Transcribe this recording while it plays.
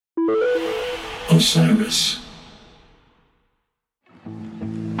Osiris.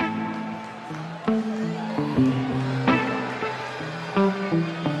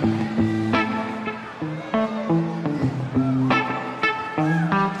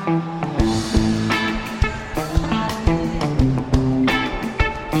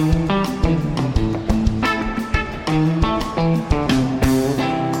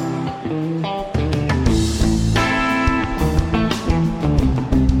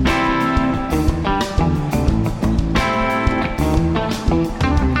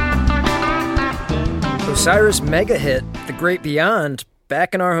 Osiris mega hit, The Great Beyond,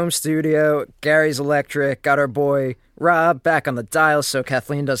 back in our home studio. Gary's electric, got our boy Rob back on the dial so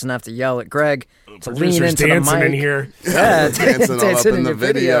Kathleen doesn't have to yell at Greg to lean into the mic. In here. Yeah, dancing all up in the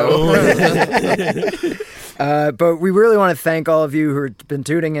video. But we really want to thank all of you who have been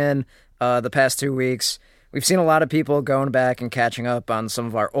tuning in the past 2 weeks. We've seen a lot of people going back and catching up on some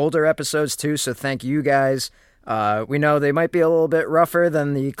of our older episodes too, so thank you guys. We know they might be a little bit rougher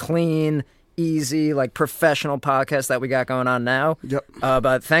than the clean, easy, like professional podcast that we got going on now. Yep.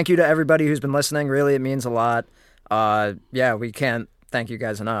 But thank you to everybody who's been listening. Really, it means a lot. Yeah, we can't thank you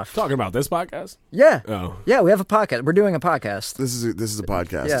guys enough. Talking about this podcast? Yeah. Oh. Yeah, we have a podcast. We're doing a podcast. This is a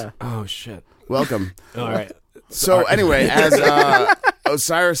podcast. Yeah. Oh, shit. Welcome. All right. So anyway, as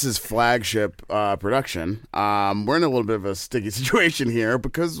Osiris's flagship production, we're in a little bit of a sticky situation here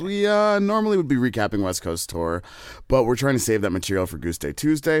because we normally would be recapping West Coast Tour, but we're trying to save that material for Goose Day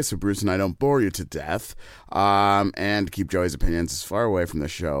Tuesday so Bruce and I don't bore you to death, and keep Joey's opinions as far away from the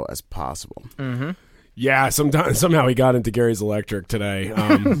show as possible. Mm-hmm. Yeah, somehow he got into Gary's Electric today,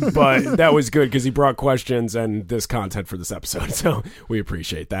 but that was good because he brought questions and this content for this episode, so we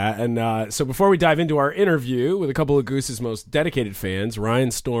appreciate that. And so before we dive into our interview with a couple of Goose's most dedicated fans, Ryan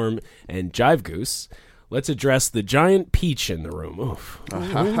Storm and Jive Goose, let's address the giant peach in the room. Oof. Who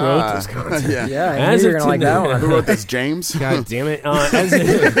wrote this content? Yeah, I knew you were going to like that one. Who wrote this, James? God damn it.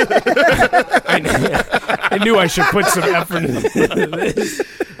 I knew I should put some effort into this.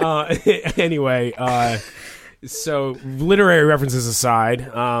 Anyway, so literary references aside,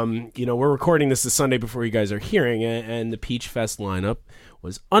 we're recording this the Sunday before you guys are hearing it, and the Peach Fest lineup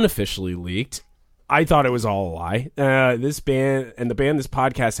was unofficially leaked. I thought it was all a lie. This band and the band this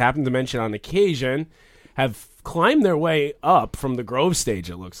podcast happened to mention on occasion have climbed their way up from the Grove stage,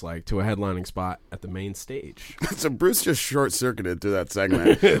 it looks like, to a headlining spot at the main stage. So Bruce just short-circuited through that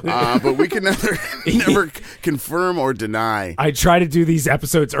segment, but we can never confirm or deny. I try to do these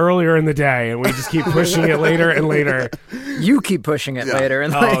episodes earlier in the day, and we just keep pushing it later and later. You keep pushing it later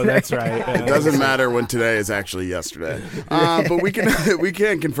and later. Oh, that's right. It doesn't matter when today is actually yesterday. But we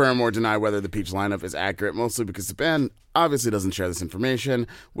can't confirm or deny whether the Peach lineup is accurate, mostly because the band obviously doesn't share this information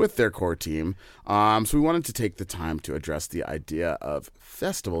with their core team. So we wanted to take the time to address the idea of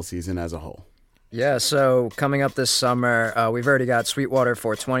festival season as a whole. Yeah, so coming up this summer, we've already got Sweetwater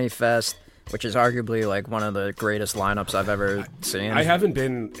 420 Fest, which is arguably like one of the greatest lineups I've ever seen. I haven't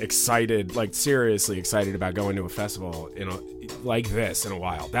been excited, like seriously excited about going to a festival like this in a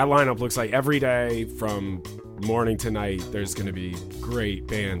while. That lineup looks like every day from morning to night there's going to be great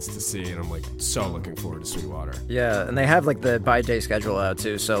bands to see, and I'm like so looking forward to Sweetwater. Yeah, and they have like the by-day schedule out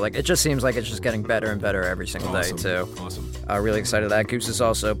too, so like it just seems like it's just getting better and better every single day too. Awesome. Really excited that. Goose is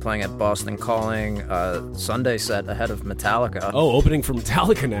also playing at Boston Calling, Sunday set ahead of Metallica. Oh, opening for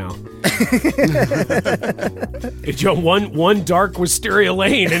Metallica now. Joe, one dark Wisteria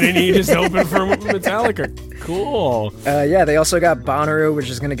Lane, and then you just open for Metallica. Cool. Yeah, they also got Bonnaroo, which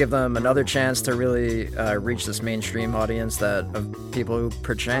is going to give them another chance to really reach this mainstream audience of people who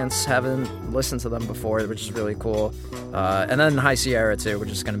perchance haven't listened to them before, which is really cool. And then High Sierra too,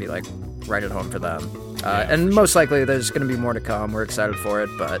 which is going to be like right at home for them. And most likely there's going to be more to come. We're excited for it,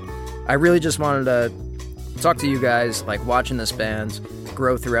 but I really just wanted to talk to you guys, like watching this band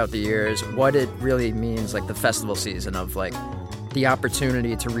grow throughout the years, what it really means, like the festival season of like the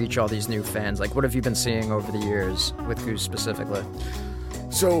opportunity to reach all these new fans. Like, what have you been seeing over the years with Goose specifically?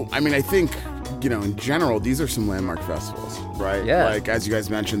 So, I mean, I think, in general, these are some landmark festivals, right? Yeah. Like, as you guys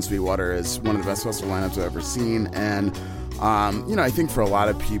mentioned, Sweetwater is one of the best festival lineups I've ever seen. And, I think for a lot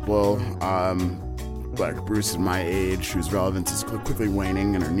of people, like Bruce is my age, whose relevance is quickly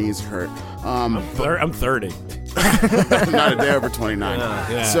waning and her knees hurt. I'm 30. Not a day over 29.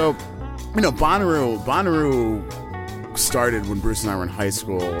 Yeah. So, Bonnaroo started when Bruce and I were in high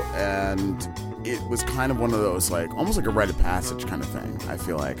school, and it was kind of one of those, like, almost like a rite of passage kind of thing, I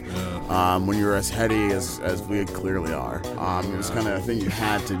feel like. When you were as heady as we clearly are. It was kind of a thing you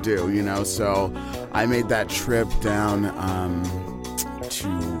had to do, So I made that trip down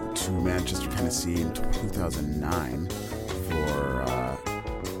to Manchester, Tennessee in 2009 for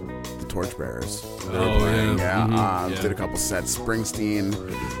the Torchbearers. They Oh, were playing, yeah. Mhm. Did a couple sets. Springsteen.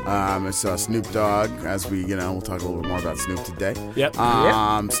 I saw Snoop Dogg. As we'll talk a little bit more about Snoop today. Yep.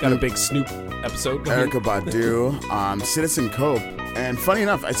 Got a Snoop, big Snoop episode. Erykah Badu, Citizen Cope, and funny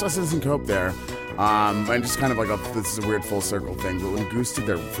enough, I saw Citizen Cope there. And just kind of like this is a weird full circle thing, but when Goose did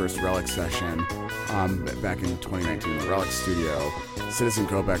their first Relic session back in 2019, the Relic studio, Citizen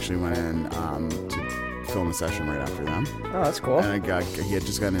Cope actually went in to film a session right after them. Oh, that's cool. And he had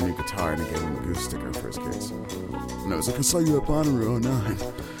just gotten a new guitar, and he gave him a Goose sticker for his case. And I was like, I saw you at Bonnaroo 09.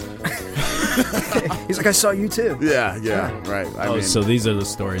 He's like, I saw you too. Yeah, right. I mean, so these are the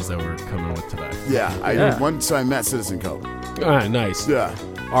stories that we're coming with today. So I met Citizen Cope. Nice. Yeah.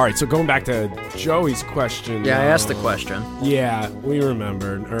 All right, so going back to Joey's question. Yeah, I asked the question. Yeah, we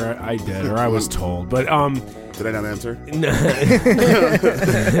remembered, or I did, or I was told. But did I not answer?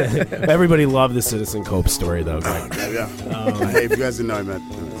 Everybody loved the Citizen Cope story, though. Yeah. Hey, if you guys didn't know, I meant.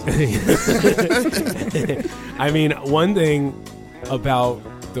 I mean, one thing about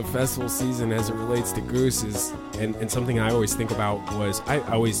the festival season as it relates to Goose is, and something I always think about was, I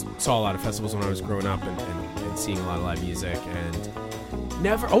always saw a lot of festivals when I was growing up and seeing a lot of live music, and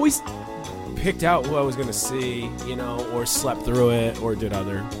never always picked out who I was going to see, or slept through it or did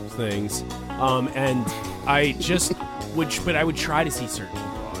other things. And I just but I would try to see certain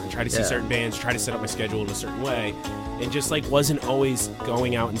people and try to see certain bands, try to set up my schedule in a certain way, and just wasn't always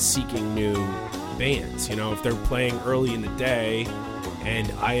going out and seeking new bands. If they're playing early in the day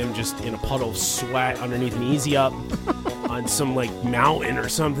and I am just in a puddle of sweat underneath an Easy Up on some mountain or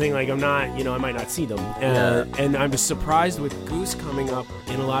something, I'm not, I might not see them. And I'm surprised with Goose coming up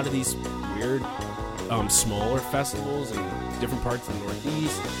in a lot of these weird smaller festivals in different parts of the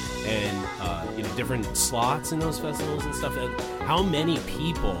Northeast, and different slots in those festivals and stuff, and how many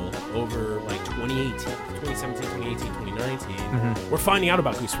people over 2018, 2017, 2018, 2019 were finding out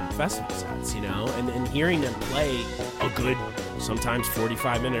about Goose from festival sets, and hearing them play a good, sometimes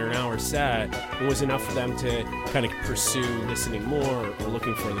 45-minute or an hour set was enough for them to kind of pursue listening more or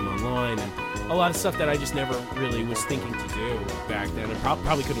looking for them online, and a lot of stuff that I just never really was thinking to do back then, and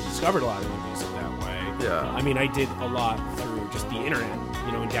probably could have discovered a lot of new music that way. Yeah. I mean, I did a lot through just the internet,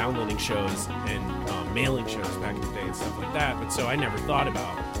 and downloading shows and mailing shows back in the day and stuff like that. But so I never thought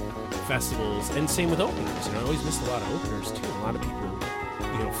about festivals, and same with openers. I always missed a lot of openers too. A lot of people,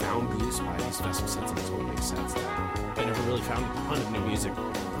 found Goose by these festival sets and these opening sets that I never really found a ton of new music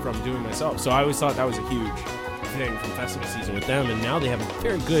from doing myself. So I always thought that was a huge thing from festival season with them, and now they have a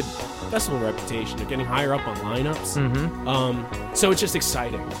very good festival reputation. They're getting higher up on lineups. So it's just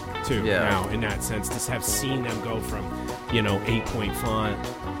exciting too now in that sense to have seen them go from 8-point font,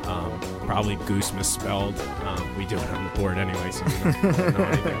 probably Goose misspelled. We do it on the board anyway, so we don't know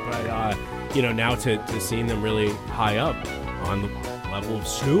anything. But now to seeing them really high up on the level of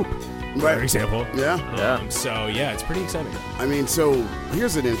Snoop, for example. So it's pretty exciting. I mean, so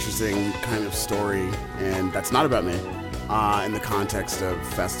here's an interesting kind of story, and that's not about me. In the context of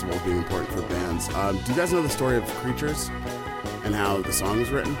festivals being important for bands, do you guys know the story of Creatures and how the song was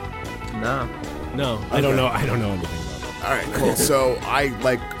written? No. I don't know. I don't know anything about it. All right, cool. So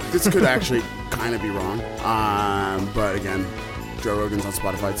this could actually kind of be wrong, but again, Joe Rogan's on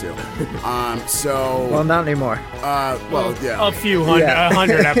Spotify too. Well, not anymore. A few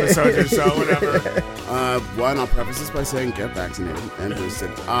hundred episodes or so, whatever. One, I'll preface this by saying get vaccinated and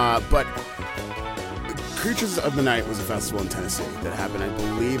boosted. But Creatures of the Night was a festival in Tennessee that happened, I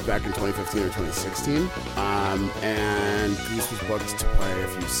believe, back in 2015 or 2016. And Goose was booked to play a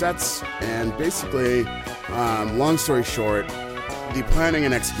few sets. And basically, long story short, the planning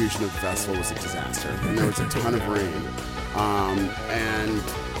and execution of the festival was a disaster. And there was a ton of rain. And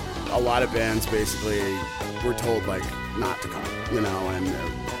a lot of bands basically were told not to come,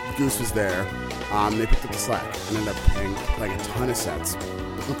 and Goose was there. They picked up the slack and ended up playing a ton of sets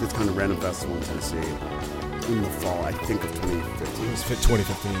at this kind of random festival in Tennessee in the fall, I think, of 2015. It was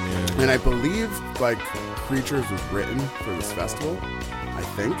 2015, yeah. And I believe Creatures was written for this festival, I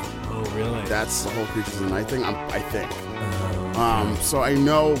think. Oh, really? That's the whole Creatures of the Night thing, I think. So I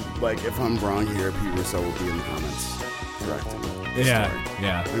know, if I'm wrong here, Pete Russo will be in the comments correcting the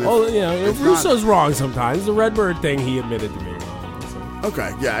story. If Russo's wrong sometimes. The Redbird thing, he admitted to being wrong. So.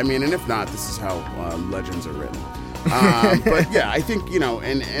 Okay, yeah, I mean, and if not, this is how legends are written. But yeah, I think,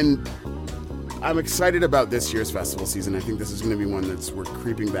 and I'm excited about this year's festival season. I think this is going to be one we're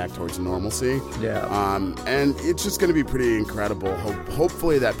creeping back towards normalcy. Yeah. And it's just going to be pretty incredible.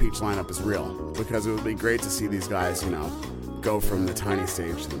 Hopefully that Peach lineup is real, because it would be great to see these guys, go from the tiny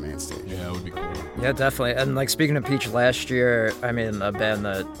stage to the main stage. Yeah, it would be cool. Yeah, definitely. And speaking of Peach, last year, I mean, a band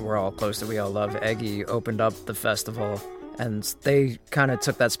that we're all close to, we all love, Eggy, opened up the festival. And they kind of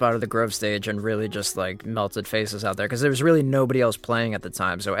took that spot of the Grove stage and really just like melted faces out there because there was really nobody else playing at the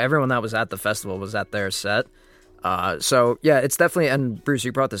time. So everyone that was at the festival was at their set. So yeah, it's definitely, and Bruce,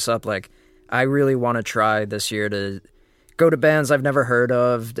 you brought this up, like I really want to try this year to go to bands I've never heard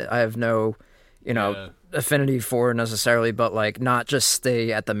of. I have no, affinity for necessarily, but like not just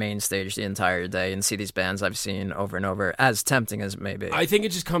stay at the main stage the entire day and see these bands I've seen over and over, as tempting as it may be. I think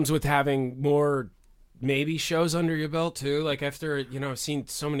it just comes with having more maybe shows under your belt too. Like after, I've seen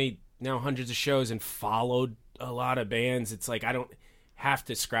so many now hundreds of shows and followed a lot of bands. It's like I don't have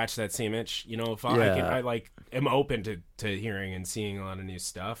to scratch that same itch. If I am open to hearing and seeing a lot of new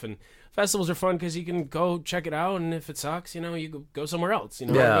stuff. And festivals are fun because you can go check it out, and if it sucks, you go somewhere else.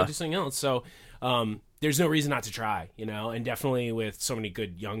 Go do something else. So there's no reason not to try. And definitely with so many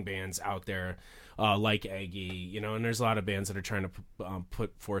good young bands out there. Like Aggie, and there's a lot of bands that are trying to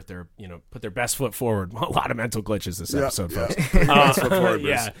put forth their, put their best foot forward. A lot of mental glitches this episode, folks. Best foot forward,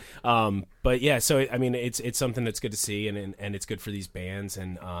 Bruce. But yeah, so I mean, it's something that's good to see, and it's good for these bands,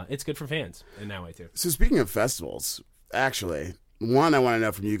 and it's good for fans in that way too. So speaking of festivals, actually, one, I want to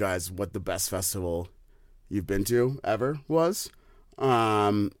know from you guys what the best festival you've been to ever was.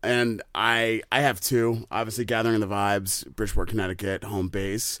 And I have two, obviously Gathering the Vibes, Bridgeport, Connecticut, home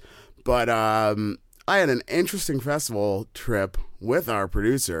base. But I had an interesting festival trip with our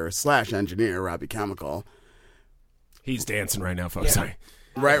producer / engineer, Robbie Chemical. He's dancing right now, folks. Yeah.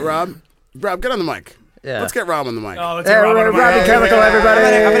 Right, Rob? Rob, get on the mic. Yeah. Let's get Rob on the mic. Oh, let's get Rob on the mic. Robbie Chemical,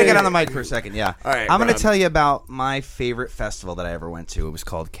 everybody. I'm going to get on the mic for a second, yeah. All right, I'm going Rob. to tell you about my favorite festival that I ever went to. It was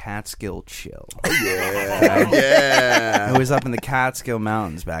called Catskill Chill. Oh, yeah. Yeah. It was up in the Catskill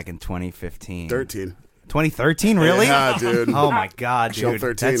Mountains back in 2015. 2013, really? Yeah, dude. Oh my god, Chill dude.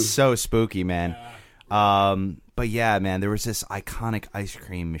 13. That's so spooky, man. But yeah, man, there was this iconic ice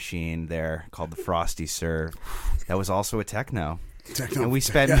cream machine there called the Frosty Serve. That was also a techno. And we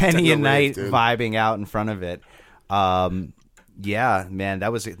spent many a night vibing out in front of it. Yeah, man,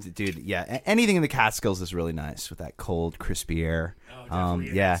 that was dude, yeah. Anything in the Catskills is really nice with that cold, crispy air. Oh,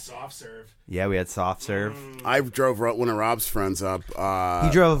 definitely. Yeah. Soft serve. Yeah, we had soft serve. I drove one of Rob's friends up.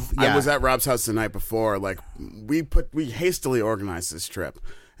 He drove. Yeah. I was at Rob's house the night before. Like we hastily organized this trip,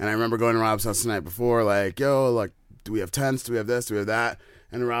 and I remember going to Rob's house the night before. Like, yo, like, do we have tents? Do we have this? Do we have that?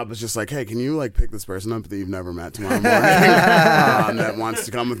 And Rob was just like, hey, can you like pick this person up that you've never met tomorrow morning that wants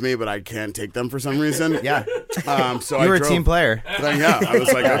to come with me, but I can't take them for some reason? Yeah. So you were I a drove, team player. Yeah, I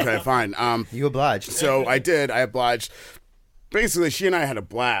was like, okay, fine. You obliged. So I did. I obliged. Basically, she and I had a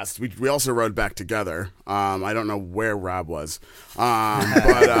blast. We also rode back together. I don't know where Rob was,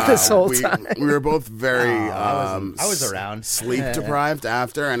 but This whole time. we were both very I was around. sleep deprived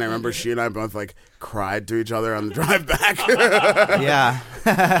after, and I remember she and I both like cried to each other on the drive back. Yeah.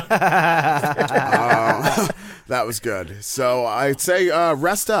 That was good. So I'd say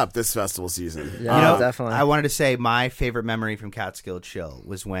rest up this festival season. Yeah, definitely. I wanted to say my favorite memory from Catskill Chill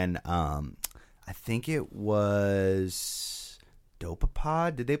was when I think it was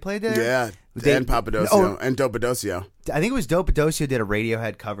Dopapod. Did they play there? Yeah, and Papadosio and Dopadosio. I think it was Dopadosio did a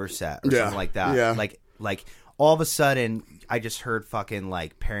Radiohead cover set or something like that. Yeah. Like all of a sudden I just heard fucking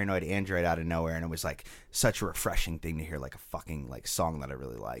like Paranoid Android out of nowhere, and it was like such a refreshing thing to hear, like a fucking like song that I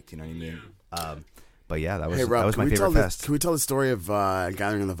really liked. You know what I mean? But yeah, that was Hey Rob, that was my favorite fest. Can we tell the story of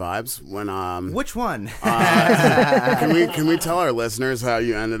Gathering the Vibes when Which one? can we tell our listeners how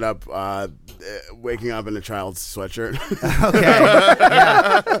you ended up waking up in a child's sweatshirt? Okay,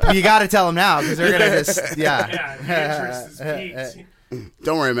 yeah. You got to tell them now because they're gonna just Yeah, the interest is peaked.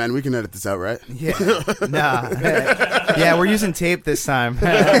 Don't worry, man. We can edit this out, right? Yeah, nah. Yeah, we're using tape this time.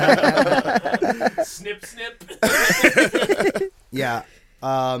 Snip, snip. Yeah.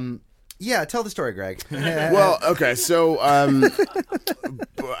 Yeah, tell the story, Greg. Well, okay, so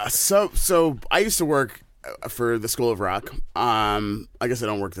so I used to work for the School of Rock. I guess I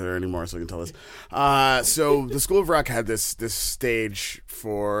don't work there anymore, so I can tell this. So the School of Rock had this stage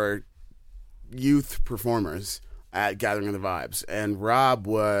for youth performers at Gathering the Vibes, and Rob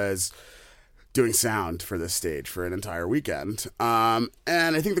was doing sound for this stage for an entire weekend. And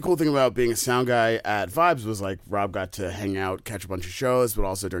I think the cool thing about being a sound guy at Vibes was like Rob got to hang out, catch a bunch of shows, but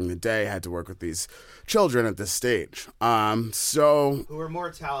also during the day had to work with these children at this stage. So who were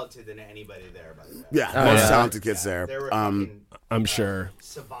more talented than anybody there, by the way. yeah, most talented kids there. They were fucking, I'm sure.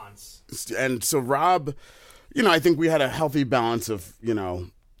 savants. And so Rob, I think we had a healthy balance of,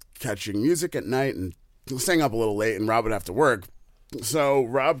 catching music at night and staying up a little late, and Rob would have to work. So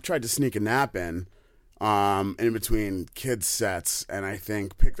Rob tried to sneak a nap in between kids' sets, and I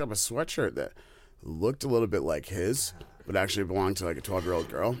think picked up a sweatshirt that looked a little bit like his. but actually belonged to like a 12-year-old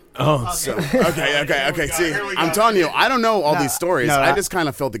girl. Oh, So okay. See, I'm telling you, I don't know all these stories. I just kind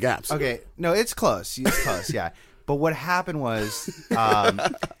of filled the gaps. Okay, no, it's close. It's close, yeah. But what happened was,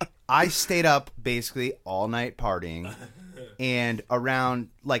 I stayed up basically all night partying, and around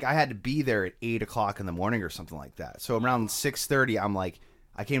like I had to be there at 8:00 in the morning or something like that. So around 6:30, I'm like,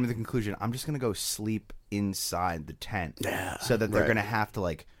 I came to the conclusion I'm just gonna go sleep inside the tent, so that they're gonna have to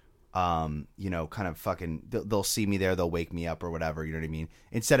like. Kind of fucking, they'll see me there, they'll wake me up or whatever, you know what I mean?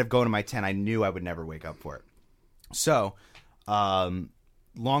 Instead of going to my tent, I knew I would never wake up for it. So,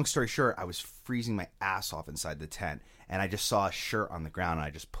 long story short, I was freezing my ass off inside the tent, and I just saw a shirt on the ground, and I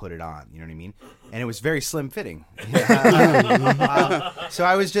just put it on, you know what I mean? And it was very slim fitting. So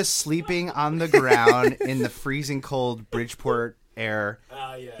I was just sleeping on the ground in the freezing cold Bridgeport air.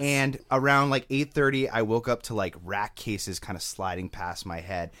 Yes. And around like 8:30, I woke up to like rack cases kind of sliding past my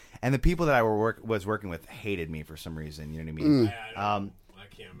head, and the people that I was working with hated me for some reason. You know what I mean? I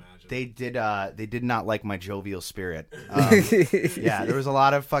can't imagine. They did not like my jovial spirit. Yeah, there was a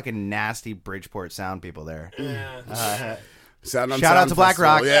lot of fucking nasty Bridgeport sound people there. Sound on Shout out to Black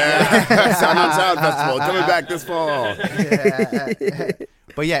Rock. Yeah, Sound on Sound Festival coming back this fall.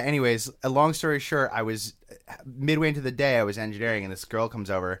 But yeah, anyways, a long story short, I was midway into the day, I was engineering, and this girl comes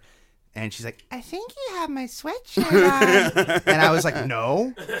over, and she's like, "I think you have my sweatshirt on." And I was like,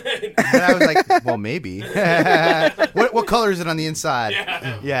 "No." And I was like, "Well, maybe." What color is it on the inside?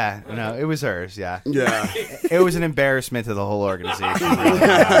 Yeah, no, it was hers. Yeah, it was an embarrassment to the whole organization. Really.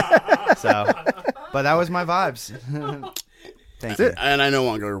 So, but that was my vibes. Thank you. And I no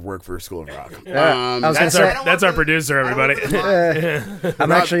longer work for School of Rock. That's our producer, everybody.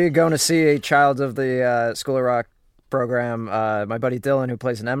 I'm actually going to see a child of the School of Rock program. My buddy Dylan, who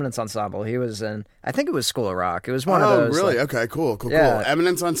plays in Eminence Ensemble, he was in, I think it was School of Rock. It was one of those. Oh, really? Like, okay, cool. Yeah.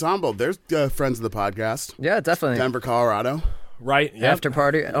 Eminence Ensemble. There's friends of the podcast. Yeah, definitely. Denver, Colorado. Right. Yep. After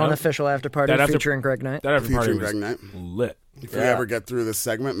party, unofficial after party featuring Greg Knight. That after party Featuring was Greg Knight. lit. If we ever get through this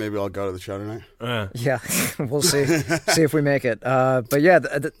segment, maybe I'll go to the show tonight. Yeah, we'll see. See if we make it. But yeah,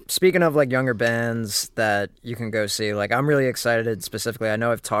 speaking of like younger bands that you can go see, like I'm really excited specifically. I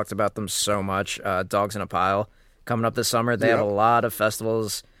know I've talked about them so much. Dogs in a Pile coming up this summer. They have a lot of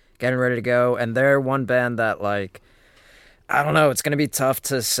festivals getting ready to go, and they're one band that like, I don't know, it's going to be tough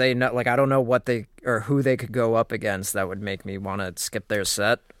to say no. Like I don't know what they or who they could go up against that would make me want to skip their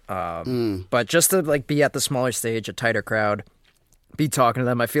set. But just to like be at the smaller stage, a tighter crowd, be talking to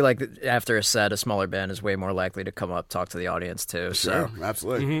them. I feel like after a set, a smaller band is way more likely to come up, talk to the audience too. Sure, So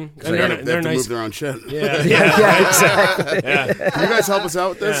absolutely. Mm-hmm. So they have to move their own shit. Yeah, exactly. yeah. Can you guys help us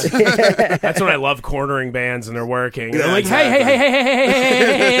out with this? That's when I love cornering bands and they're working. And I'm like, hey,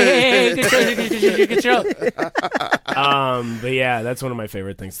 good show. But yeah, that's one of my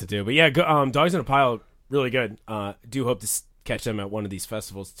favorite things to do. But yeah, Dogs in a Pile, really good. Do hope to catch them at one of these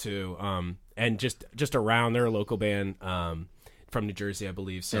festivals too. And just around, they're a local band from New Jersey, I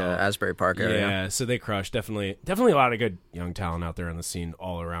believe. So Yeah, Asbury Park area. Yeah, so they crush. Definitely a lot of good young talent out there on the scene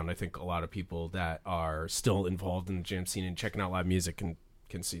all around. I think a lot of people that are still involved in the jam scene and checking out live music can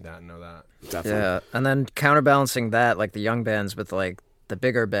see that and know that. Definitely. Yeah, and then counterbalancing that, like the young bands with like the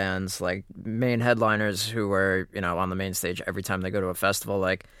bigger bands, like main headliners who are, on the main stage every time they go to a festival,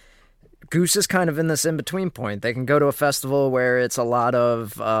 like Goose is kind of in this in-between point. They can go to a festival where it's a lot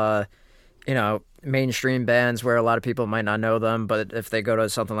of, mainstream bands where a lot of people might not know them, but if they go to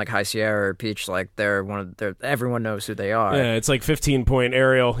something like High Sierra or Peach, like everyone knows who they are. Yeah, it's like 15-point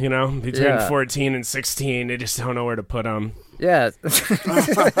aerial, between 14 and 16. They just don't know where to put them. Yeah.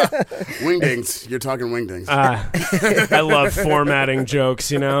 Wingdings. You're talking wingdings. I love formatting jokes,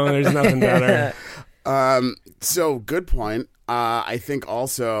 There's nothing better. So, good point. I think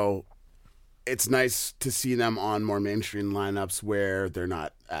also it's nice to see them on more mainstream lineups where they're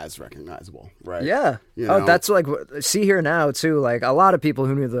not as recognizable, right? Yeah. That's like, see here now, too. Like, a lot of people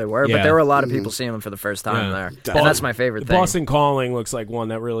who knew who they were, but there were a lot of people seeing them for the first time there. Definitely. And that's my favorite thing. Boston Calling looks like one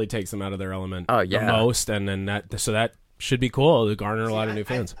that really takes them out of their element the most, and then that should be cool to garner a lot of new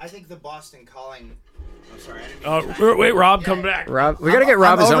fans. I think the Boston Calling... Wait, Rob, come back. Rob, we gotta get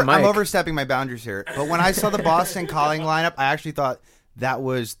Rob his own mic. I'm overstepping my boundaries here, but when I saw the Boston Calling lineup, I actually thought that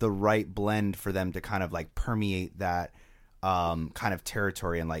was the right blend for them to kind of like permeate that kind of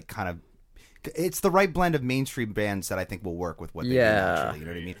territory and like kind of. It's the right blend of mainstream bands that I think will work with what they do naturally. You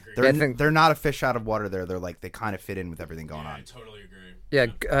know what I mean? They're not a fish out of water. They're like they kind of fit in with everything going on. I totally agree. Yeah,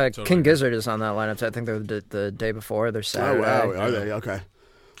 Totally King agree. Gizzard is on that lineup. So I think they're the day before. They're Saturday. Oh, wow. Are they? Okay.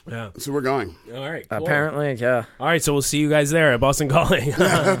 Yeah. So we're going. All right. Cool. Apparently, yeah. All right, so we'll see you guys there at Boston Calling.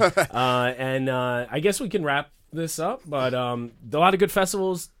 And I guess we can wrap this up, but a lot of good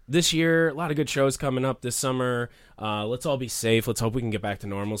festivals this year, a lot of good shows coming up this summer. Let's all be safe. Let's hope we can get back to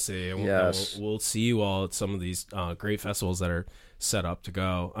normalcy. And we'll see you all at some of these great festivals that are set up to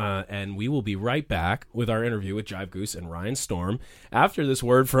go. And we will be right back with our interview with Jive Goose and Ryan Storm after this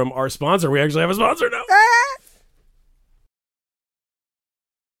word from our sponsor. We actually have a sponsor now.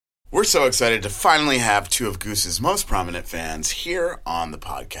 We're so excited to finally have two of Goose's most prominent fans here on the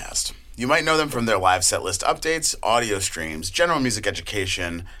podcast. You might know them from their live set list updates, audio streams, general music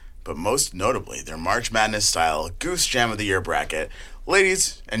education, but most notably, their March Madness style Goose Jam of the Year bracket.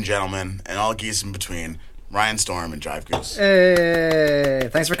 Ladies and gentlemen, and all geese in between, Ryan Storm and Jive Goose. Hey,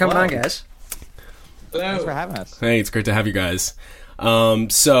 thanks for coming on, guys. Hello. Thanks for having us. Hey, it's great to have you guys.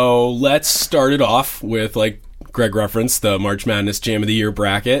 So let's start it off with, like Greg referenced, the March Madness Jam of the Year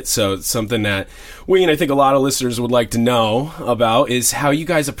bracket. So it's something that we, and I think a lot of listeners would like to know about, is how you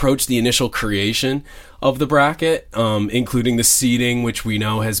guys approach the initial creation of the bracket, including the seeding, which we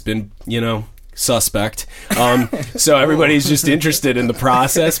know has been, suspect. So everybody's just interested in the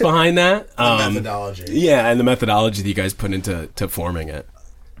process behind that. The methodology. Yeah, and the methodology that you guys put into forming it.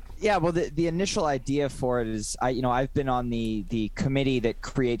 Yeah, well, the initial idea for it is, I've been on the committee that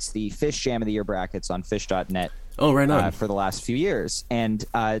creates the Fish Jam of the Year brackets on fish.net. Oh, right on. For the last few years. And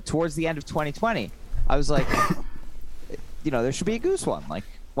towards the end of 2020, I was like, there should be a Goose one. Like,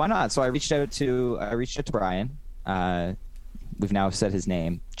 why not? So I reached out to Brian. We've now said his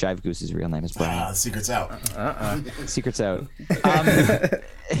name. Jive Goose's real name is Brian. Secret's out. Secret's out.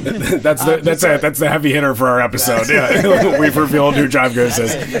 That's the heavy hitter for our episode. Yeah, we've revealed who Jive Goose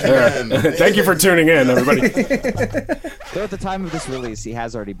is. Thank you for tuning in, everybody. Though at the time of this release, he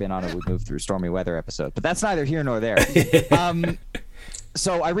has already been on a We Moved Through Stormy Weather episode, but that's neither here nor there.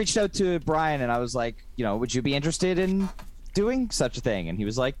 So I reached out to Brian and I was like, would you be interested in doing such a thing? And he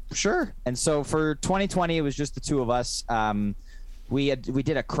was like, sure. And so for 2020, it was just the two of us. We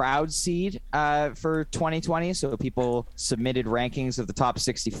did a crowd seed for 2020, so people submitted rankings of the top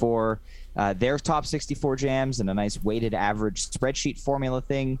 64, their top 64 jams, and a nice weighted average spreadsheet formula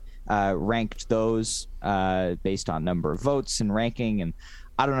thing. Ranked those based on number of votes and ranking, and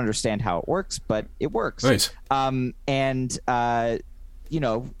I don't understand how it works, but it works. Nice.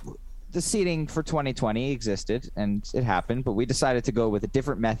 The seating for 2020 existed, and it happened, but we decided to go with a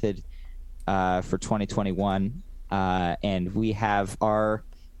different method for 2021. And we have our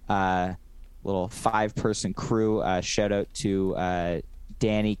little 5-person crew. Shout out to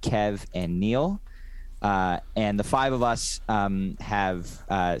Danny, Kev, and Neil. And the 5 of us have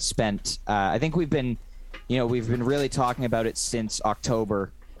spent. I think we've been really talking about it since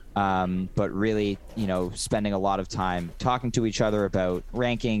October, but really, spending a lot of time talking to each other about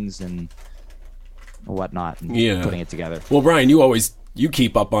rankings and whatnot, and putting it together. Well, Brian, you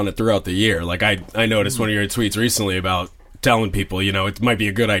keep up on it throughout the year. Like I noticed one of your tweets recently about telling people, it might be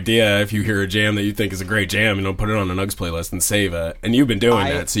a good idea if you hear a jam that you think is a great jam, put it on an Uggs playlist and save it. And you've been doing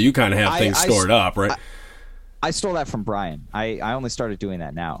that, so you kind of have things stored up, right? I stole that from Brian. I only started doing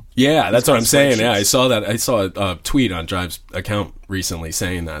that now. Yeah, that's what I'm saying. Yeah, I saw that. I saw a tweet on Drive's account recently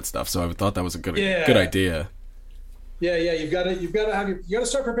saying that stuff. So I thought that was a good idea. Yeah, you got to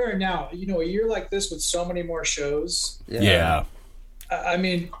start preparing now. A year like this with so many more shows. Yeah. I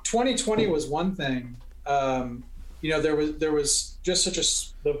mean, 2020 was one thing. There was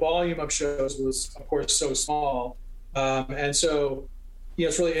just the volume of shows was, of course, so small, and so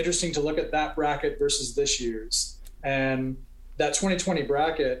it's really interesting to look at that bracket versus this year's, and that 2020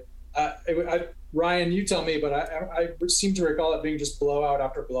 bracket. Ryan, you tell me, but I seem to recall it being just blowout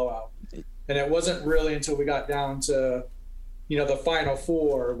after blowout, and it wasn't really until we got down to the final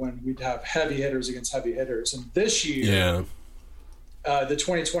 4 when we'd have heavy hitters against heavy hitters, and this year. Yeah. The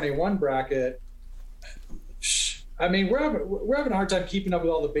 2021 bracket, I mean, we're having a hard time keeping up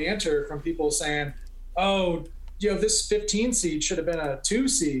with all the banter from people saying, "Oh, this 15 seed should have been a 2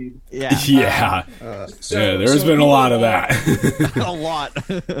 seed." Yeah, there's been a lot of that. A lot.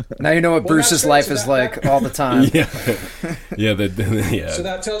 Now you know what Bruce's life is like all the time. Yeah. So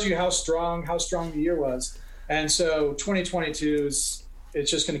that tells you how strong the year was, and so 2022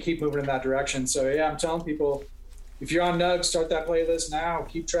 it's just going to keep moving in that direction. So I'm telling people, if you're on Nugs, start that playlist now.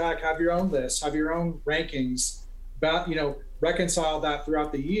 Keep track. Have your own list. Have your own rankings. Reconcile that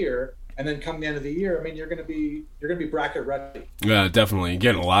throughout the year, and then come the end of the year, I mean, you're gonna be bracket ready. Yeah, definitely.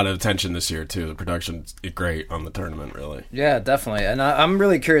 Getting a lot of attention this year too. The production's great on the tournament, really. Yeah, definitely. And I'm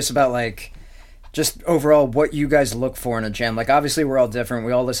really curious about just overall what you guys look for in a jam. Obviously we're all different.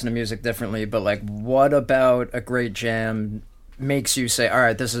 We all listen to music differently, but what about a great jam makes you say, all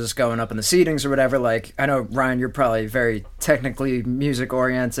right, this is going up in the seedings or whatever? Like, I know, Ryan, you're probably very technically music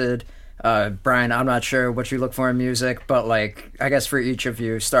oriented. Brian, I'm not sure what you look for in music, but like, I guess for each of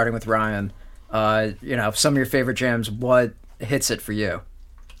you, starting with Ryan, some of your favorite jams, what hits it for you?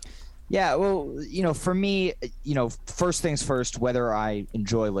 Yeah, well, for me, first things first, whether I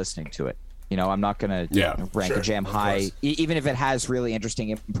enjoy listening to it. I'm not going to rank a jam high, even if it has really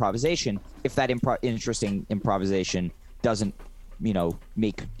interesting improvisation, if that interesting improvisation doesn't,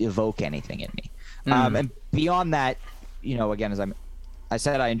 evoke anything in me. And beyond that, again, as I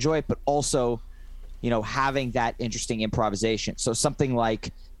said, I enjoy it, but also, having that interesting improvisation. So something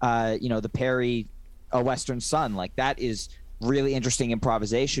like, the Perry, A Western Sun, like that is really interesting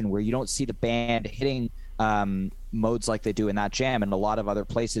improvisation where you don't see the band hitting modes like they do in that jam and a lot of other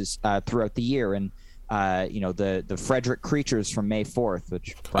places throughout the year. And the Frederick Creatures from May 4th,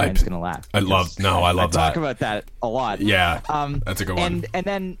 which Brian's gonna laugh. I love that. Talk about that a lot. Yeah, that's a good one. And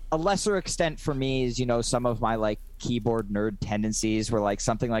then a lesser extent for me is some of my like keyboard nerd tendencies where like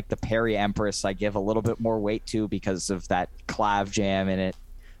something like the Perry Empress I give a little bit more weight to because of that clav jam in it.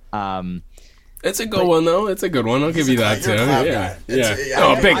 It's a good one, though. It's a good one. I'll give you that, too.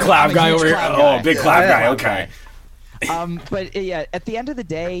 Yeah. Big clav guy over here. Big clav guy. Okay. But yeah, at the end of the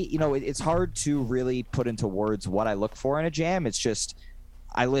day, it's hard to really put into words what I look for in a jam. It's just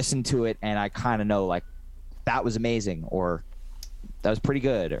I listen to it and I kind of know like that was amazing or that was pretty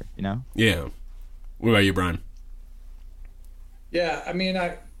good or Yeah. What about you, Brian? Yeah, I mean,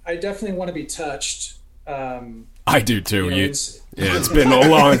 I definitely want to be touched. I do too. It's been a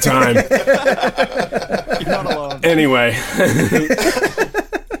long time. You're not alone. Anyway.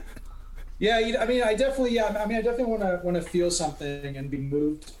 Yeah, I definitely want to feel something and be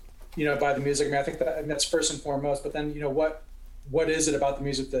moved, by the music. I mean, I think that's first and foremost. But then, what is it about the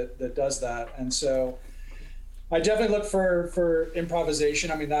music that does that? And so, I definitely look for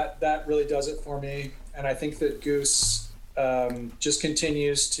improvisation. I mean, that really does it for me. And I think that Goose just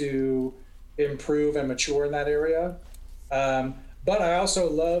continues to improve and mature in that area. But I also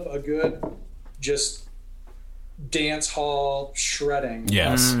love a good just dance hall shredding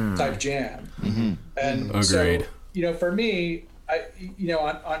type jam. Mm-hmm. And agreed. So, for me, I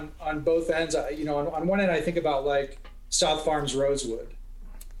on both ends, on one end I think about like South Farms Rosewood.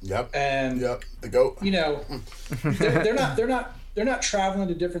 Yep. And the goat. They're not traveling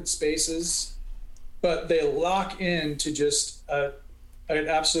to different spaces, but they lock into just an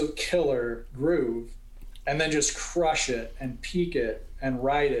absolute killer groove and then just crush it and peak it and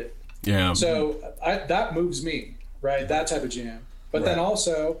ride it. Yeah. So that moves me, right? That type of jam. But then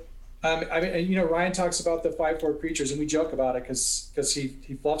also, Ryan talks about the 5/4 Creatures, and we joke about it because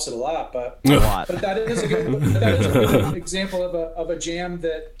he fluffs it a lot. But that is a good example of a jam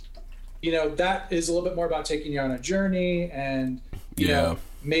that that is a little bit more about taking you on a journey, and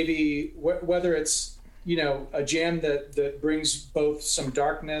maybe whether it's a jam that brings both some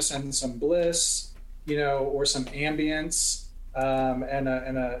darkness and some bliss, or some ambience, and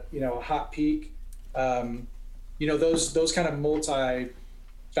a hot peak. Those kind of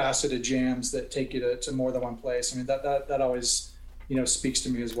multi-faceted jams that take you to more than one place. I mean, that always speaks to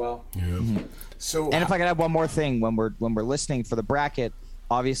me as well. Yeah. Mm-hmm. So, and if I could add one more thing, when we're listening for the bracket,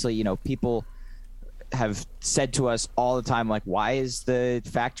 obviously people have said to us all the time, like, why is the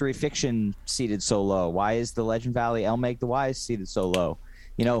Factory Fiction seated so low? Why is the Legend Valley El Make the Wise seated so low?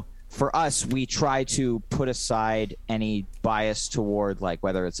 For us, we try to put aside any bias toward like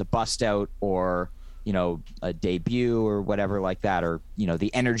whether it's a bust out or a debut or whatever like that, or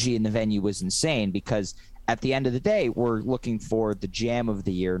the energy in the venue was insane, because at the end of the day we're looking for the jam of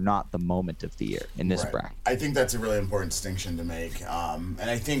the year, not the moment of the year in this bracket. I think that's a really important distinction to make, and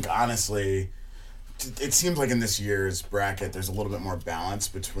I think honestly it seems like in this year's bracket there's a little bit more balance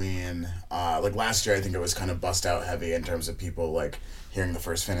between like last year I think it was kind of bust out heavy in terms of people like hearing the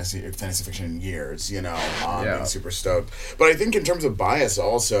first fantasy fiction in years, being super stoked. But I think in terms of bias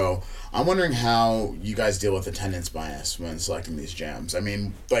also, I'm wondering how you guys deal with attendance bias when selecting these jams. I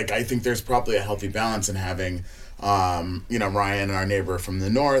mean, like, I think there's probably a healthy balance in having, Ryan, our neighbor from the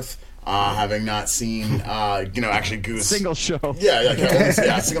north, having not seen, actually Goose. Single show.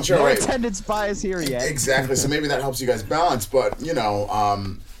 Single show, no right. attendance bias here yet. Exactly. So maybe that helps you guys balance. But,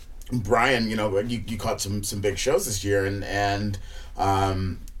 Brian, you caught some big shows this year, and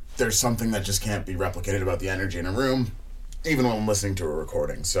there's something that just can't be replicated about the energy in a room, even when listening to a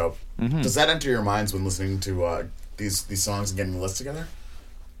recording. So, does that enter your minds when listening to these songs and getting the list together?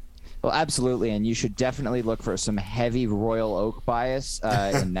 Well, absolutely, and you should definitely look for some heavy Royal Oak bias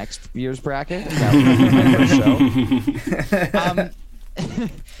in next year's bracket. That would be my first show.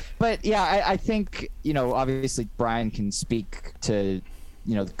 But yeah, I think, obviously Brian can speak to,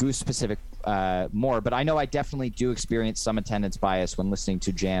 Goose specific more, but I know I definitely do experience some attendance bias when listening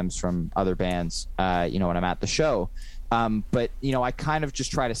to jams from other bands, when I'm at the show. But, I kind of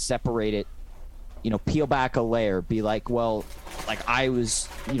just try to separate it, peel back a layer, be like, well, like I was,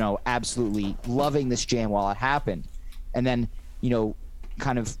 absolutely loving this jam while it happened. And then,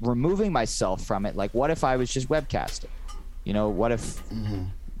 kind of removing myself from it. Like, what if I was just webcasting? What if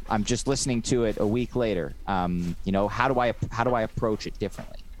I'm just listening to it a week later? How do I approach it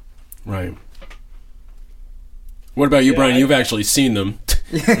differently? Right. What about you, Brian? You've actually seen them.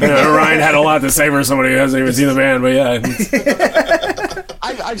 Ryan had a lot to say for somebody who hasn't even seen the band, but yeah.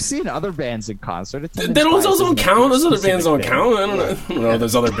 I've seen other bands in concert. They don't count. Those other bands don't count. I don't know.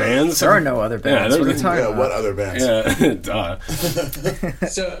 There's other bands. There are no other bands. What are you talking about? What other bands? Yeah. Duh.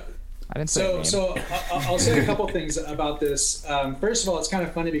 So I'll say a couple things about this. First of all, it's kind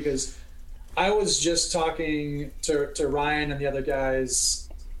of funny because I was just talking to Ryan and the other guys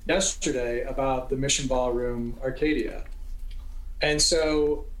yesterday about the Mission Ballroom Arcadia. And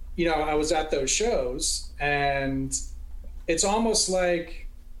so, I was at those shows and it's almost like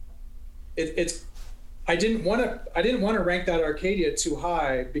I didn't want to rank that Arcadia too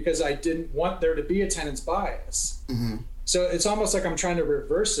high because I didn't want there to be attendance bias. Mm-hmm. So it's almost like I'm trying to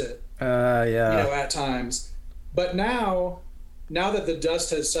reverse it. At times. But now that the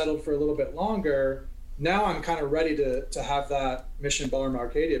dust has settled for a little bit longer, now I'm kind of ready to have that Mission Ballroom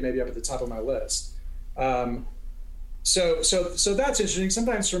Arcadia maybe up at the top of my list. So that's interesting.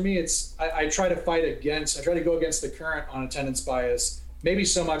 Sometimes for me, I try to go against the current on attendance bias, maybe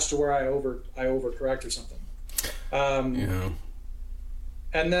so much to where I overcorrect or something.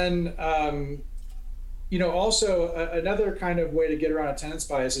 And then, also another kind of way to get around attendance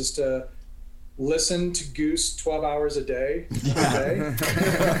bias is to listen to Goose 12 hours a day.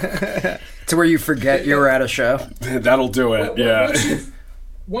 To where you forget you were at a show. That'll do it.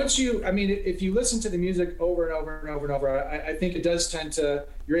 If you listen to the music over and over and over and over, I think it does tend to,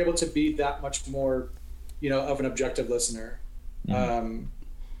 you're able to be that much more, of an objective listener. Mm-hmm.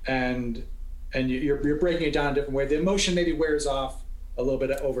 And you're breaking it down a different way. The emotion maybe wears off a little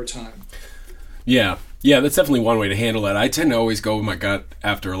bit over time. Yeah, that's definitely one way to handle it. I tend to always go with my gut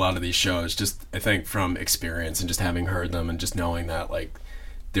after a lot of these shows, just I think from experience and just having heard them and just knowing that like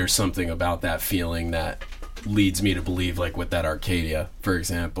there's something about that feeling that leads me to believe, like with that Arcadia, for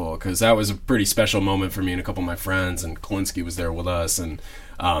example, because that was a pretty special moment for me and a couple of my friends, and Klinsky was there with us, and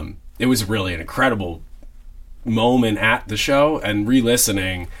it was really an incredible moment at the show. And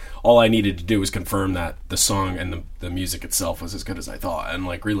re-listening, all I needed to do was confirm that the song and the music itself was as good as I thought, and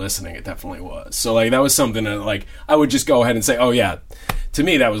like re-listening, it definitely was. So like that was something that like I would just go ahead and say, oh yeah, to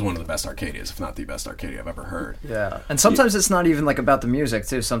me that was one of the best Arcadias, if not the best Arcadia I've ever heard. Yeah, and sometimes it's not even like about the music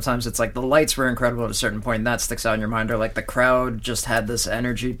too. Sometimes it's like the lights were incredible at a certain point and that sticks out in your mind, or like the crowd just had this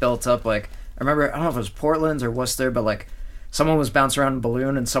energy built up. Like I remember, I don't know if it was Portland or Worcester, but like someone was bouncing around a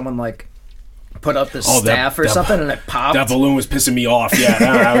balloon and someone like put up this staff or something and it popped. That balloon was pissing me off. Yeah,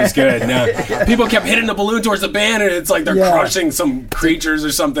 that was good. No, people kept hitting the balloon towards the band, and it's like they're crushing some creatures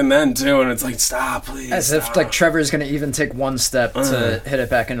or something then too, and it's like, stop, please. As if like Trevor's going to even take one step to hit it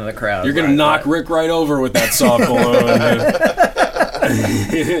back into the crowd. You're going to knock Rick right over with that soft balloon.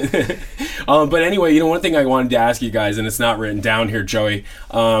 But anyway, one thing I wanted to ask you guys, and it's not written down here, Joey,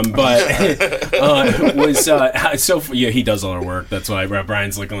 but he does all our work. That's why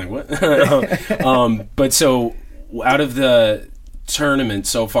Brian's looking like, what? But so out of the tournament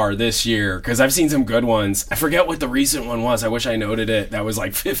so far this year, because I've seen some good ones. I forget what the recent one was. I wish I noted it. That was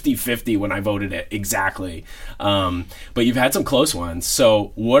like 50-50 when I voted it exactly. But you've had some close ones.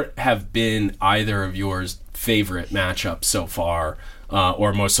 So what have been either of yours favorite matchups so far,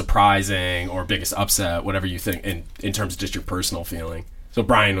 or most surprising or biggest upset, whatever you think in terms of just your personal feeling? So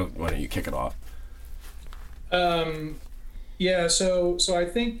Brian, why don't you kick it off? So I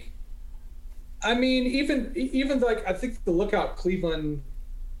think, even like, I think the Lookout Cleveland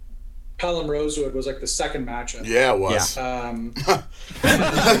Pelham Rosewood was like the second matchup. Yeah, it was.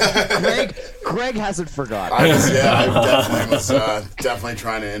 Greg hasn't forgotten. I was definitely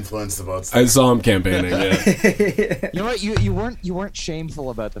trying to influence the votes. I saw him campaigning. Yeah. You know what? You weren't shameful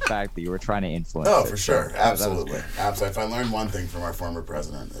about the fact that you were trying to influence. Oh, for sure, absolutely. If I learned one thing from our former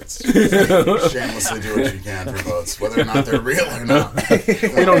president, it's shamelessly do what you can for votes, whether or not they're real or not.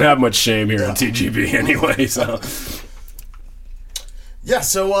 We don't have much shame here in TGB anyway, so. Yeah,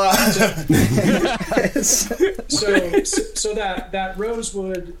 so that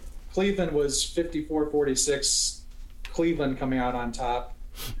Rosewood Cleveland was 54-46, Cleveland coming out on top.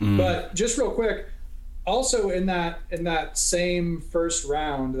 But just real quick, also in that same first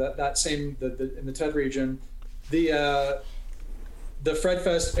round, that same in the TED region, the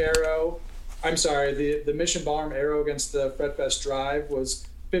Fredfest Arrow, I'm sorry, the Mission Ballroom Arrow against the Fredfest Drive was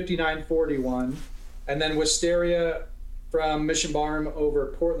 59-41, and then Wisteria from Mission Ballroom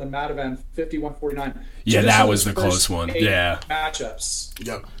over Portland Matavan 51-49. Yeah, that was the close one. Yeah, matchups.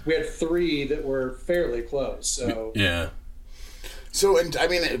 Yep. We had 3 that were fairly close. So yeah. So, and I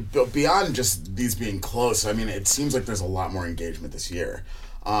mean, beyond just these being close, I mean, it seems like there's a lot more engagement this year.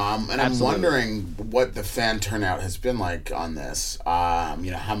 And I'm wondering what the fan turnout has been like on this. How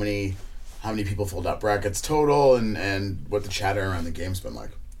many people filled out brackets total, and what the chatter around the game's been like.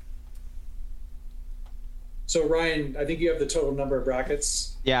 So Ryan, I think you have the total number of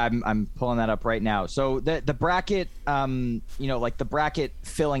brackets. Yeah, I'm pulling that up right now. So the bracket, like the bracket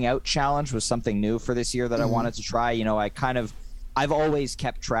filling out challenge was something new for this year that I wanted to try. I've always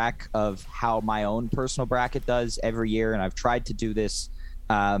kept track of how my own personal bracket does every year, and I've tried to do this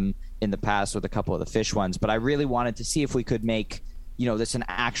in the past with a couple of the fish ones, but I really wanted to see if we could make this an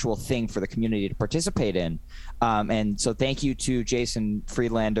actual thing for the community to participate in. And so thank you to Jason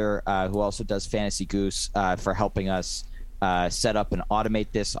Friedlander, who also does Fantasy Goose, for helping us set up and automate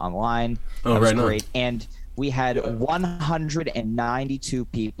this online. Oh, that was right great. And we had 192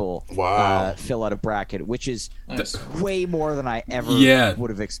 people fill out a bracket, which is way more than I ever would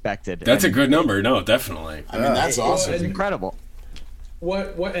have expected. That's a good number. No, definitely. I mean, that's awesome. It's incredible.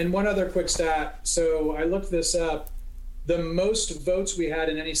 And one other quick stat. So I looked this up. The most votes we had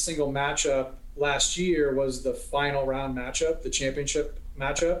in any single matchup last year was the final round matchup, the championship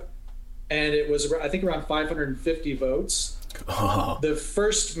matchup. And it was, I think, around 550 votes. Oh. The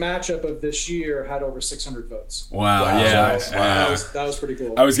first matchup of this year had over 600 votes. Wow, yeah. That was pretty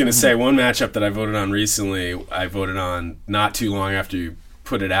cool. I was going to say, one matchup that I voted on recently, I voted on not too long after you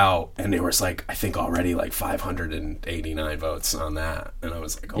put it out, and there was I think already 589 votes on that. And I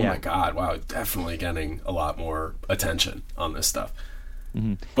was like, oh my God, wow, definitely getting a lot more attention on this stuff.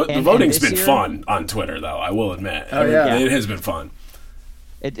 Mm-hmm. But the voting's been fun on Twitter, though, I will admit. It has been fun.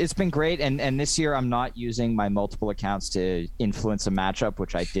 It's been great, and this year I'm not using my multiple accounts to influence a matchup,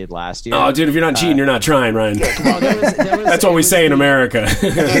 which I did last year. Oh, dude, if you're not cheating, you're not trying, Ryan. That's what we say in America.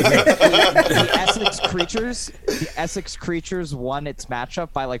 The Essex Creatures won its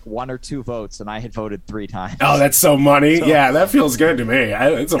matchup by 1 or 2 votes, and I had voted 3 times. Oh, that's so money. Yeah, that feels good to me.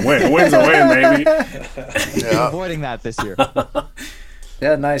 It's a win. A win's a win, baby. I'm avoiding that this year.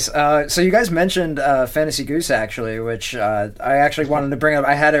 Yeah, nice. So you guys mentioned Fantasy Goose, actually, which I actually wanted to bring up.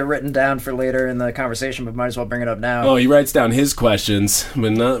 I had it written down for later in the conversation, but might as well bring it up now. Oh, he writes down his questions,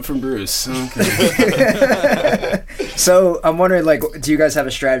 but not from Bruce. Okay. So I'm wondering, do you guys have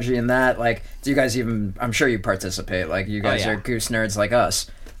a strategy in that? Do you guys even... I'm sure you participate. You guys are Goose nerds like us.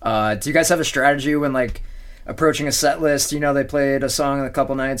 Do you guys have a strategy when, approaching a set list? They played a song in a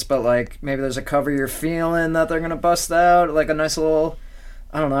couple nights, but, maybe there's a cover you're feeling that they're going to bust out, a nice little...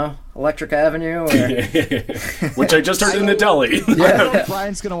 I don't know, Electric Avenue, which I just heard in the deli. I don't know if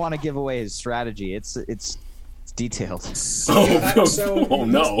Brian's gonna want to give away his strategy. It's detailed. Oh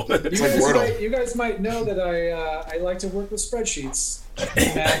no! You guys might know that I like to work with spreadsheets,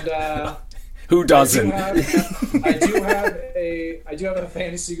 and who doesn't? I do have a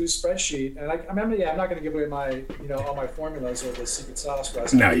Fantasy Goose spreadsheet, and I'm not going to give away my all my formulas or the secret sauce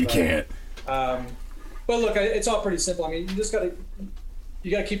recipe. No, you can't. But look, it's all pretty simple. I mean, you just got to. You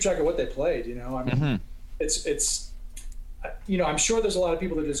got to keep track of what they played, I mean, it's I'm sure there's a lot of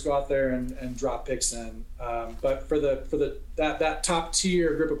people that just go out there and drop picks in. But for that top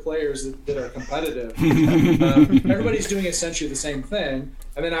tier group of players that are competitive, everybody's doing essentially the same thing.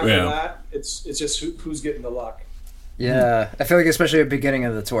 And then after that, it's just who's getting the luck. Yeah, I feel like especially at the beginning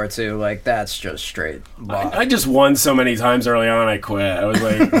of the tour too, that's just straight luck. I just won so many times early on, I quit. I was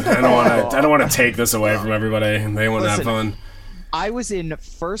like, I don't want to take this away from everybody. They want to have fun. I was in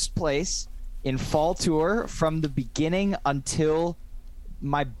first place in Fall Tour from the beginning until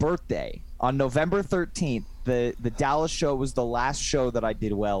my birthday. On November 13th, the Dallas show was the last show that I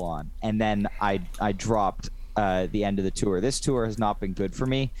did well on, and then I dropped the end of the tour. This tour has not been good for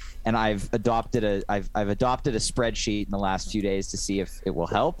me, and I've adopted a spreadsheet in the last few days to see if it will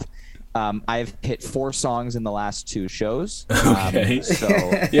help. I've hit 4 songs in the last 2 shows. Okay. So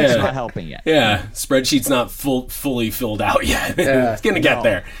it's not helping yet. Yeah. Spreadsheet's not fully filled out yet. Yeah. It's going to get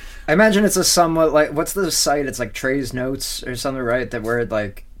there. I imagine it's a somewhat what's the site? It's Trey's Notes or something, right? That where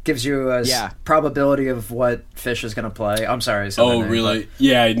it gives you a probability of what fish is going to play. I'm sorry. Oh, really?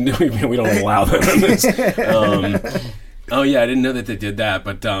 Yeah. We don't allow them in this. Oh, yeah, I didn't know that they did that,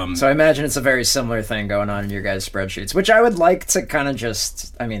 but... So I imagine it's a very similar thing going on in your guys' spreadsheets, which I would like to kind of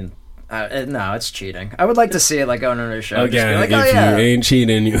just... I mean, No, it's cheating. I would like to see it like on another show. Again, like, if you ain't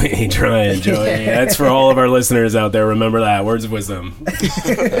cheating, you ain't trying, Joey. That's for all of our listeners out there. Remember that. Words of wisdom.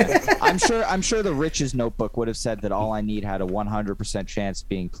 I'm sure the Rich's notebook would have said that All I Need had a 100% chance of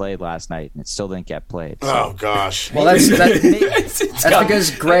being played last night, and it still didn't get played. So. Oh gosh. Well, that's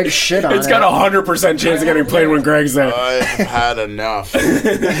because Greg shit on it. It's got 100% chance of getting played when Greg's there. I've had enough.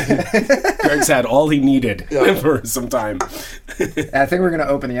 Greg's had all he needed for some time. I think we're gonna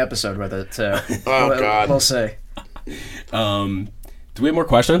open the episode with it too. Oh God. We'll see. Do we have more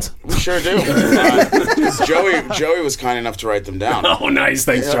questions? We sure do. Joey was kind enough to write them down. Oh, nice.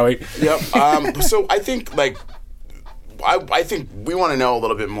 Thanks, Joey. Yep. So I think I think we want to know a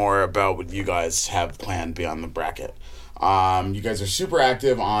little bit more about what you guys have planned beyond the bracket. You guys are super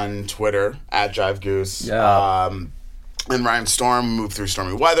active on Twitter at Jive Goose. Yeah. And Ryan Storm moved through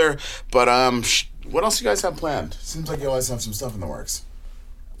stormy weather. But what else do you guys have planned? Seems like you always have some stuff in the works.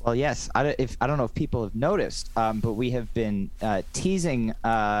 Well, yes. I don't know if people have noticed, but we have been teasing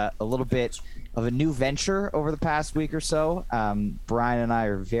a little bit of a new venture over the past week or so. Brian and I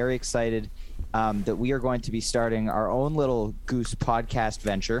are very excited that we are going to be starting our own little Goose podcast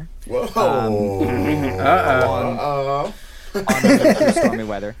venture. Whoa. On the stormy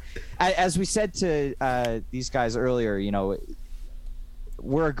weather. As we said to these guys earlier,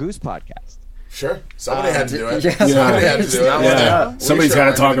 we're a Goose podcast. Sure. Somebody had to do it. Yeah. Somebody had to do it. Yeah. Somebody's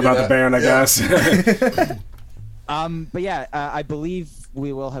got to talk about the band, I guess. But yeah, I believe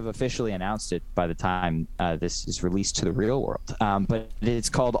we will have officially announced it by the time this is released to the real world. But it's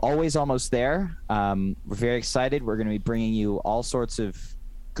called Always Almost There. We're very excited. We're going to be bringing you all sorts of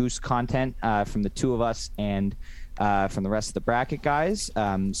Goose content from the two of us and from the rest of the bracket guys.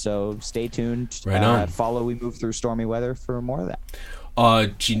 So stay tuned. Right on. Follow We Move Through Stormy Weather for more of that.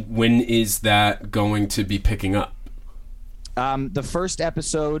 When is that going to be picking up? The first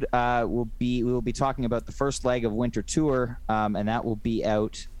episode we will be talking about the first leg of Winter Tour, and that will be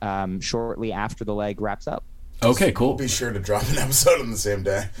out shortly after the leg wraps up. Okay, cool. We'll be sure to drop an episode on the same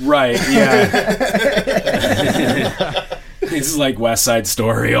day. Right, yeah. This is like West Side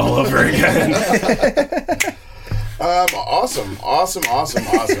Story all over again. Awesome.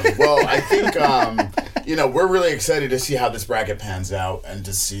 Well, I think we're really excited to see how this bracket pans out and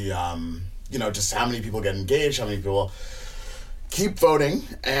to see just how many people get engaged, how many people keep voting,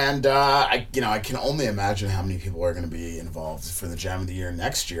 and I can only imagine how many people are going to be involved for the Jam of the Year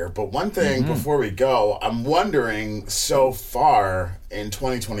next year. But one thing before we go, I'm wondering so far in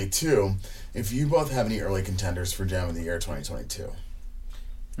 2022 if you both have any early contenders for Jam of the Year 2022.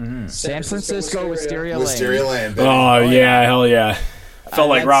 San Francisco, Wisteria Lane. Wisteria Lane, baby. Oh, yeah, hell yeah. Felt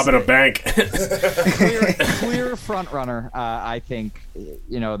like robbing a bank. clear front runner, I think.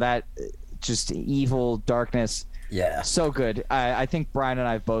 That just evil darkness. Yeah. So good. I think Brian and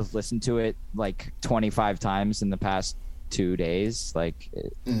I have both listened to it like 25 times in the past 2 days.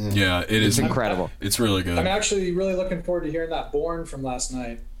 Yeah, it's incredible. It's really good. I'm actually really looking forward to hearing that Born from last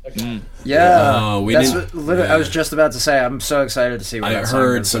night. Yeah. Oh, I was just about to say, I'm so excited to see what I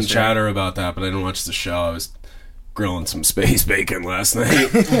heard some chatter about that, but I didn't watch the show. I was grilling some space bacon last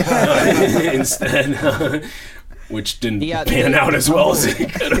night instead, which didn't pan out as well as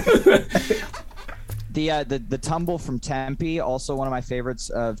it could have. The tumble from Tempe, also one of my favorites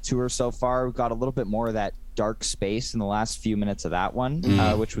of tour so far. We got a little bit more of that dark space in the last few minutes of that one,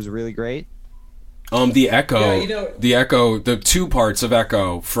 which was really great. The Echo, the two parts of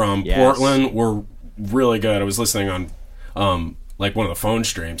Echo from Portland were really good. I was listening on one of the phone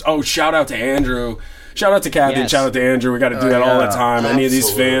streams. Oh, shout out to Andrew. Shout out to Kathy and shout out to Andrew. We got to do that all the time. Any of these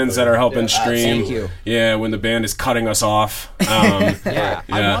fans that are helping stream. Thank you. Yeah, when the band is cutting us off. I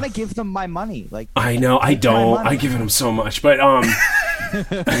want to give them my money. I know, I don't. I give them so much, but I'm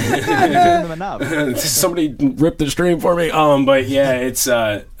giving them enough. Somebody ripped the stream for me. But yeah, it's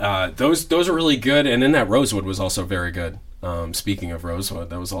those are really good. And then that Rosewood was also very good. Speaking of Rosewood,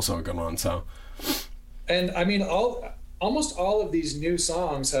 that was also a good one. So, and I mean, almost all of these new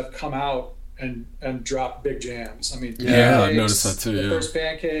songs have come out and dropped big jams. I mean, I've noticed that too. The first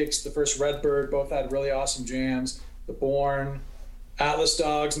Pancakes, the first Redbird, both had really awesome jams. The Born, Atlas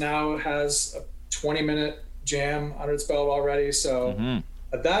Dogs now has a 20-minute jam under its belt already. So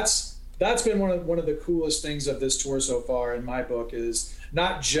that's been one of the coolest things of this tour so far in my book, is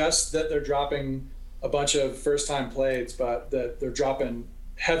not just that they're dropping a bunch of first-time plays, but that they're dropping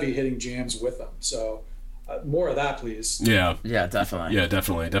heavy-hitting jams with them. So more of that, please. Yeah, definitely. Yeah,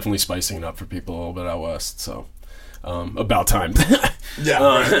 definitely spicing it up for people a little bit out west. So, about time.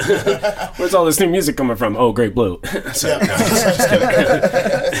 Where's all this new music coming from? Oh, Great Blue. So, no, just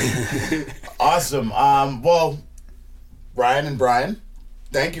kidding. Awesome. Well, Ryan and Brian,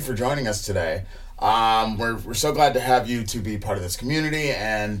 thank you for joining us today. We're so glad to have you to be part of this community,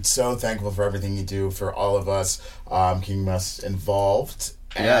 and so thankful for everything you do for all of us, keeping us involved.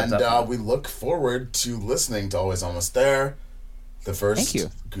 Yeah, And we look forward to listening to Always Almost There, the first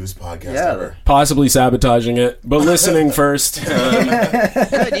Goose podcast ever. Possibly sabotaging it, but listening first.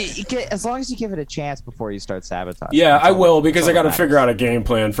 As long as you give it a chance before you start sabotaging. Yeah, I will, because I got to figure out a game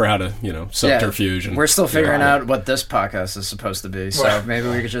plan for how to, subterfuge. We're still figuring out what this podcast is supposed to be, so maybe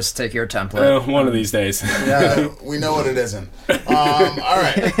we could just take your template. One of these days. Yeah, we know what it isn't. All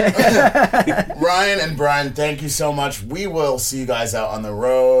right. Ryan and Brian, thank you so much. We will see you guys out on the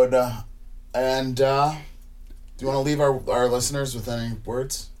road. And, do you want to leave our listeners with any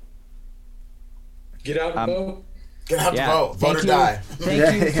words? Get out and vote. Get out to vote. Vote or die.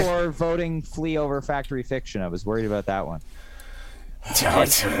 Thank you for voting Flea over Factory Fiction. I was worried about that one.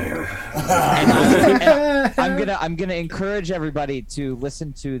 I'm gonna encourage everybody to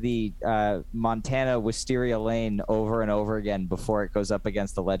listen to the Montana Wisteria Lane over and over again before it goes up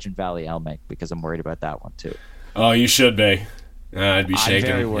against the Legend Valley Elmeg, because I'm worried about that one too. Oh, you should be. I'd be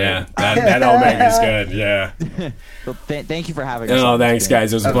shaking. I'm very worried. Yeah, that Elmeg is good. Yeah. Well, thank you for having us. Oh, thanks,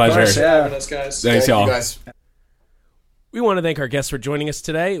 guys. It was a pleasure. Thanks for having us, guys. Thanks, y'all. Guys. We want to thank our guests for joining us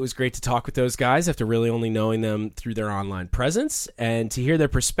today. It was great to talk with those guys after really only knowing them through their online presence, and to hear their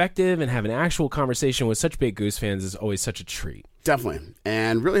perspective and have an actual conversation with such big Goose fans is always such a treat. Definitely.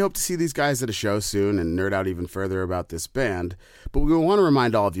 And really hope to see these guys at a show soon and nerd out even further about this band. But we want to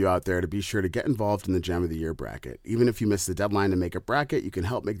remind all of you out there to be sure to get involved in the Jam of the Year bracket. Even if you missed the deadline to make a bracket, you can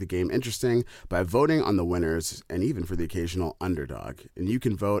help make the game interesting by voting on the winners and even for the occasional underdog. And you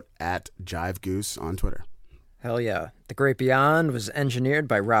can vote at Jive Goose on Twitter. Hell yeah. The Great Beyond was engineered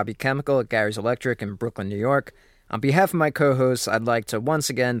by Robbie Chemical at Gary's Electric in Brooklyn, New York. On behalf of my co-hosts, I'd like to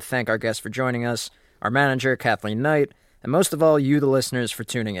once again thank our guests for joining us, our manager, Kathleen Knight, and most of all, you, the listeners, for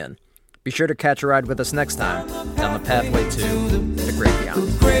tuning in. Be sure to catch a ride with us next time down the pathway to the Great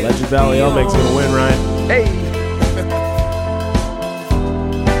Beyond. Legend Valley Elmeg's going to win, Ryan. Hey!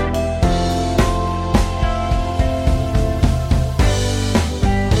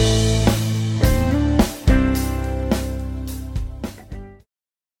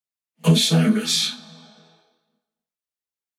 Osiris.